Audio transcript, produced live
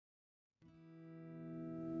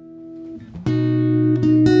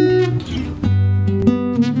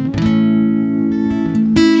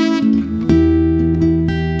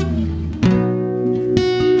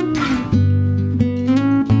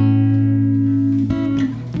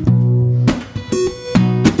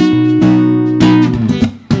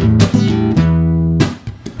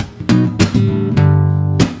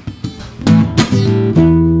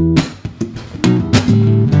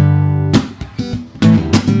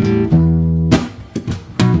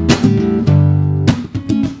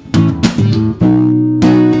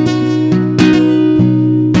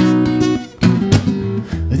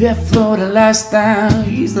Florida lifestyle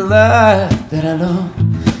is the life that I love.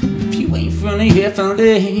 If you ain't from the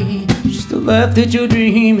FLA, just the life that you're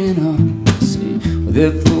dreaming of. See, with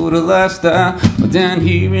that Florida lifestyle, we're down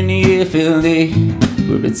here in the FLA,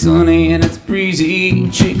 where it's sunny and it's breezy,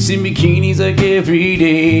 chicks in bikinis like every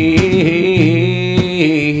day.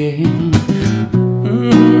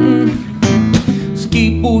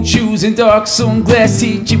 Skateboard shoes and dark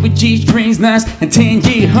sunglasses, Jibber G-strings, nice and 10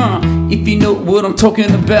 year, if you know what I'm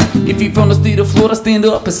talking about. If you're from the state of Florida, stand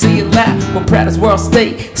up and say it loud. We're proud as World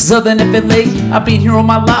State, Southern FLA. I've been here all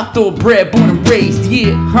my life, thoroughbred, born and raised,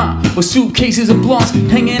 yeah, with suitcases and blunts,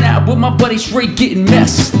 hanging out with my buddies, straight getting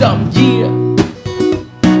messed up, yeah.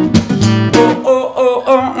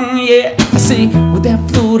 Yeah, I say, with that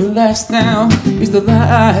Florida lifestyle is the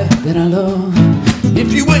life that I love.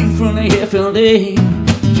 If you ain't from the FLA,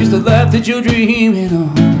 just the life that you're dreaming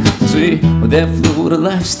of. See, with that Florida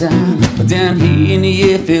lifestyle, down here in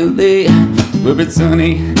the FLA, where it's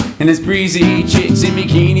sunny and it's breezy, chicks in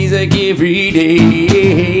bikinis like every day.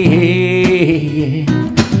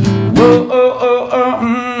 Whoa,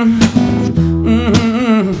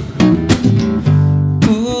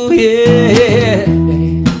 ooh, yeah,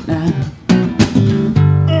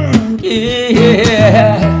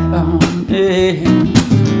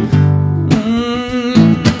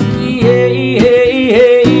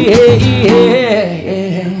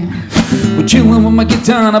 we're chillin' with my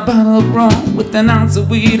guitar and a bottle of rum, with an ounce of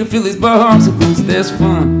weed to fill his bars. Of course, that's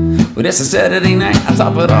fun. But that's a Saturday night. I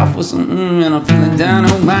top it off with some and I'm feeling down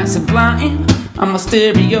on my sublime. I'm a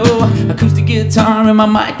stereo, acoustic guitar and my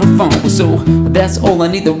microphone. So that's all I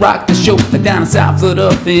need to rock the show. Like down in South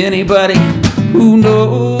Florida for anybody who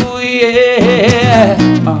knows, yeah.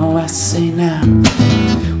 Oh, I say now,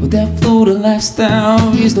 with that Florida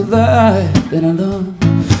lifestyle is the life that I love.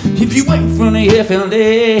 If you ain't from the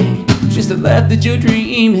FLA, just the life that you're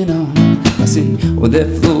dreaming of. I say, with that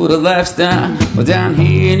Florida lifestyle, we're down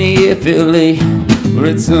here in the FLA, where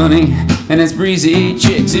it's sunny and it's breezy,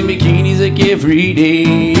 chicks in bikinis like every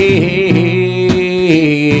day.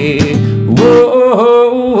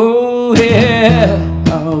 Whoa, yeah,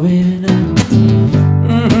 oh, yeah,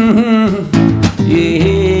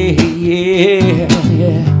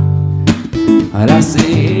 yeah. And I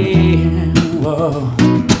say, whoa,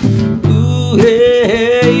 ooh, yeah,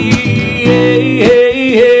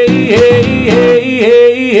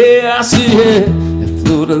 I see the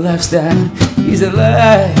Florida lifestyle is a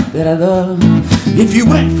life that I love. If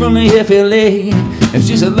you ain't from the FLA, it's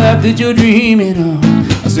just a life that you're dreaming of.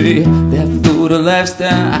 I say that Florida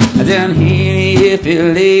lifestyle down here in the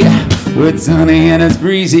FLA, where it's sunny and it's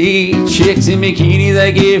breezy, chicks in bikinis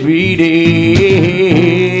like every day.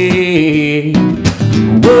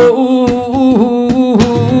 Whoa.